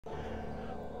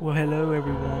Well, hello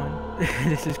everyone.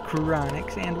 This is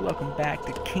Chronix, and welcome back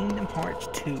to Kingdom Hearts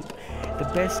 2,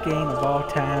 the best game of all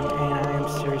time, and I am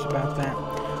serious about that.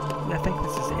 I think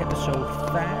this is episode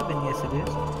 5, and yes it is.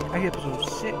 I get episode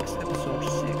 6,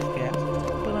 guys.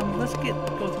 But let's go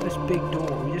through this big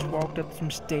door. We just walked up some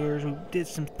stairs, we did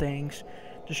some things,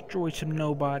 destroyed some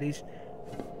nobodies,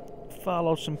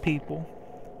 followed some people.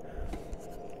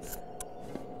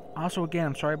 Also, again,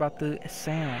 I'm sorry about the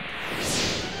sound.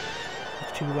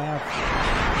 Too loud.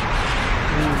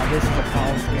 Ooh, this is a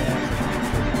boss, guys.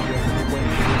 Wait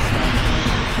for this stuff.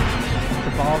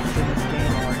 The bosses in this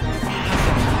game are awesome.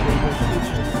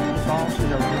 The bosses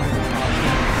are one of the top.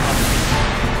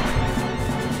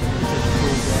 This is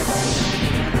cool, guys.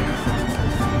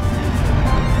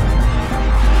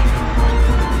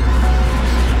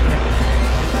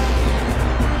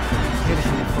 Hit us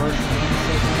in the first 1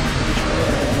 second.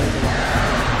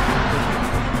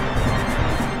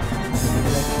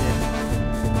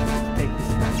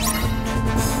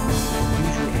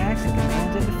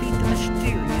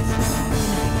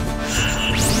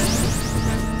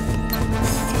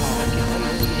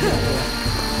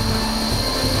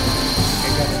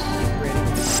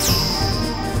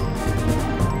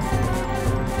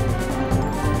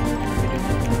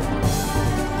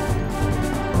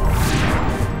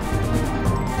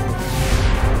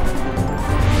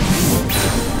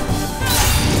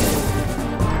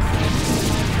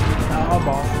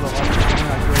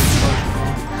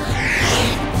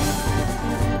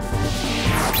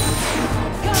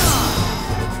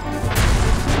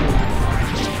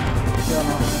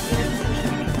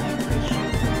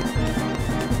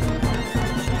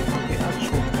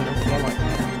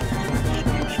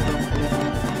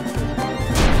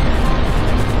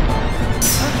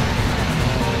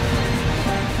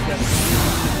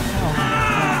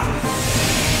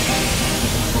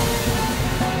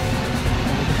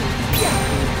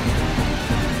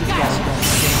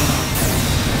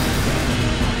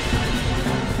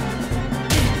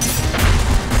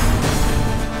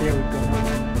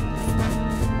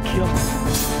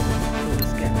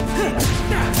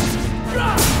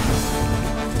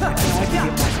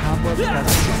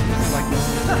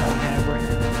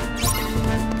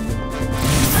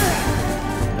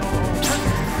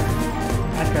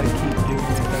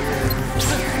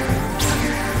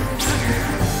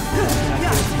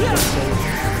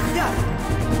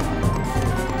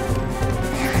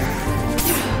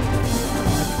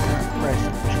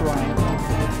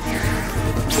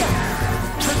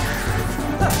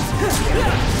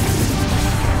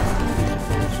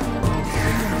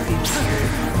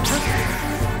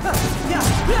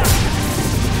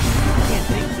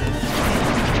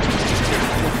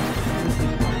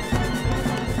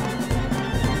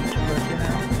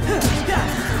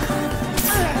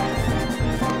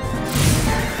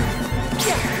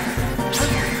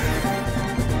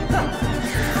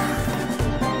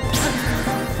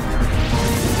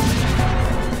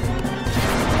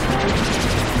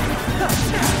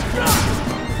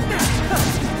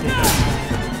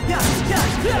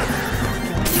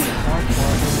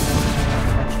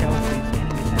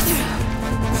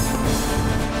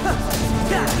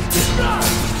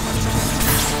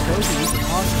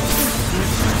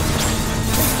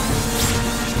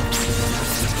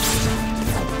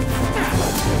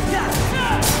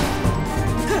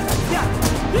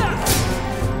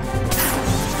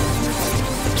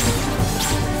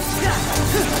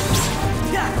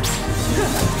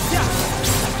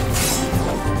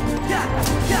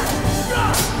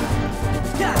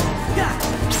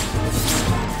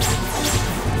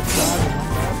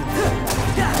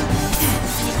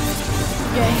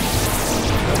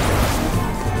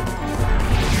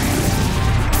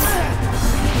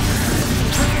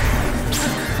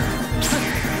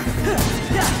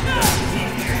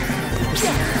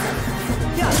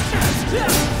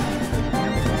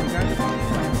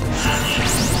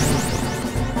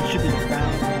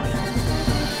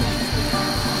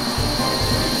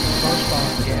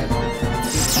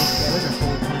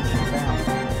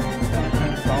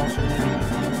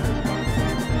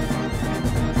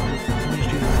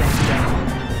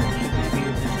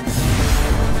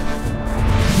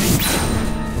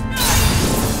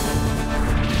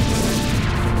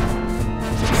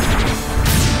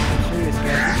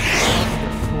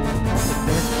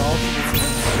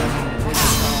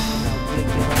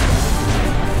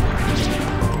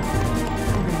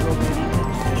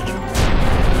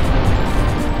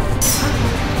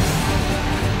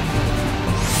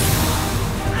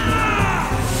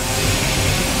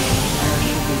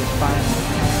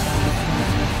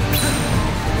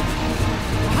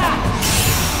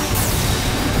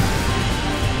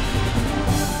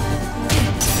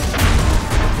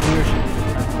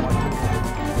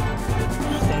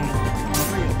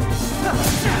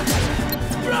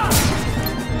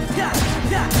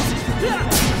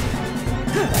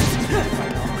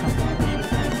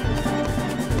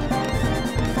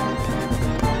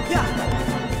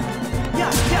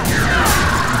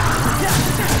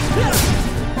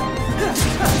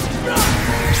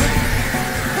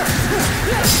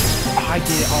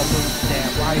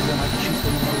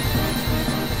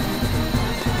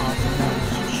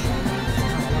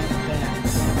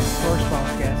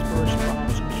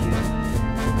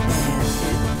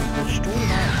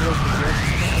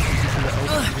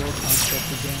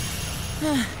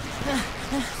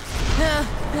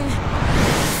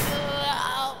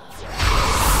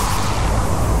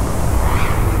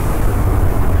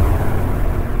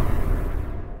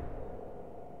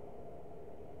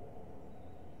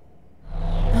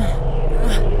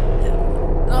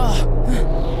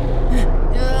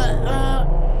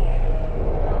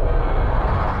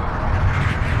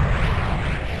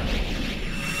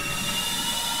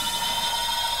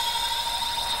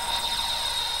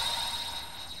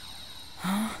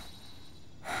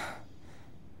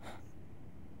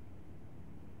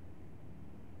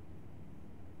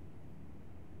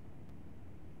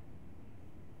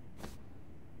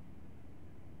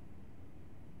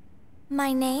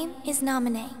 My name is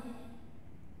Nominee.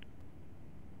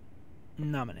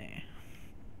 Nominee.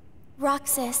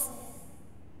 Roxas.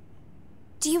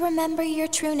 Do you remember your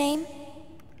true name?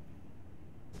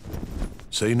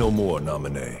 Say no more,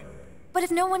 Nominee. But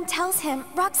if no one tells him,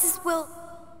 Roxas will...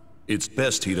 It's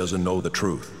best he doesn't know the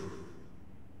truth.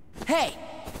 Hey!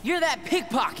 You're that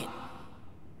pickpocket!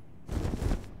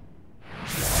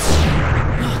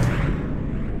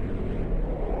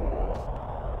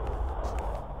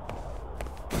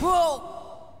 Whoa!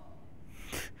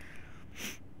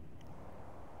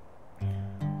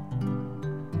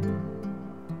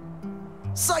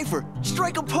 Cypher,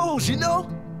 strike a pose, you know?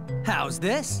 How's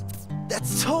this?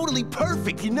 That's totally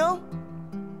perfect, you know?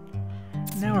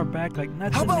 Now we're back like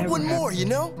nothing How about ever one more, happened. you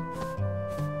know?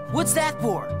 What's that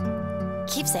for?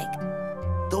 Keepsake.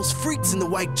 Those freaks in the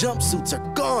white jumpsuits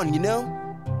are gone, you know?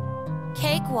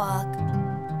 Cakewalk.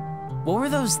 What were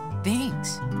those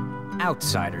things?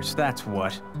 Outsiders, that's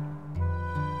what.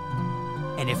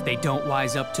 And if they don't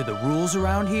wise up to the rules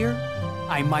around here,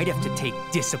 I might have to take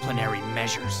disciplinary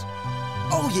measures.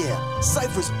 Oh yeah,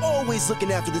 Cypher's always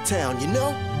looking after the town, you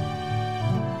know?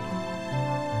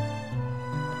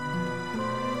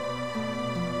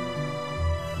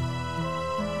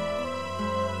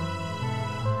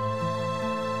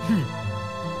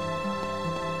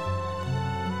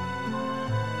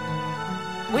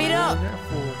 Wait up! What was that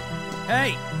for?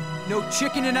 Hey, no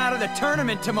chickening out of the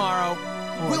tournament tomorrow.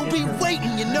 Oh, I We'll guess be we're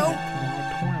waiting, you know?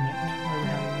 tomorrow tournament, whatever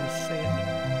how you want to say it.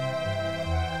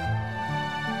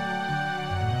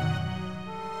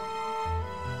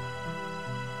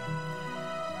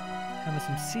 Having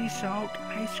some sea salt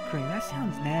ice cream. That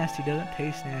sounds nasty, doesn't it?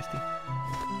 Taste nasty.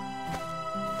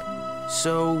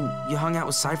 So, you hung out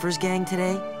with Cypher's gang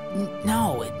today?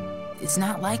 No, it's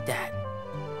not like that.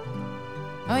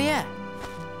 Oh yeah.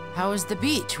 How was the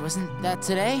beach? Wasn't that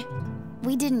today?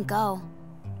 We didn't go.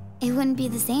 It wouldn't be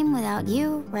the same without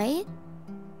you, right?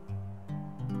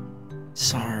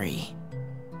 Sorry.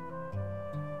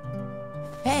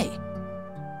 Hey,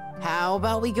 how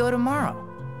about we go tomorrow?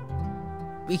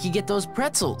 We could get those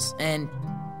pretzels and...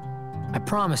 I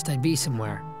promised I'd be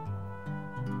somewhere.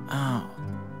 Oh.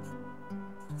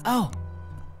 Oh,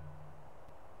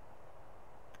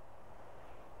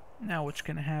 Now what's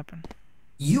gonna happen?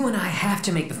 You and I have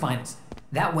to make the finals.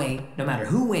 That way, no matter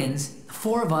who wins, the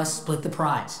four of us split the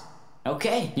prize.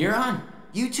 okay, you're on.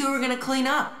 You two are gonna clean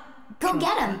up. Go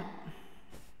get him.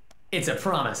 It's a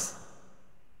promise.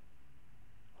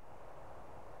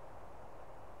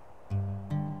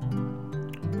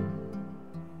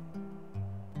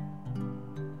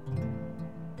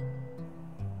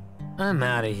 I'm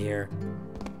out of here.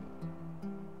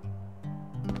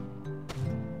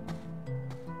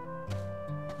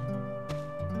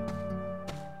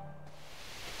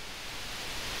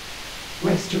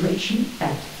 Restoration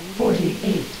at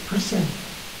 48%.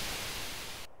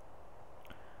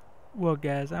 Well,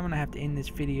 guys, I'm gonna have to end this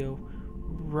video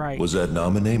right Was that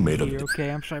Nominee made here. of... Okay,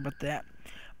 I'm sorry about that.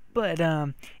 But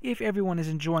if everyone is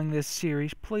enjoying this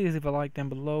series, please leave a like down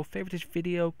below, favorite this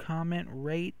video, comment,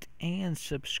 rate, and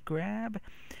subscribe.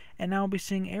 And I'll be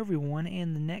seeing everyone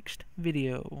in the next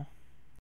video.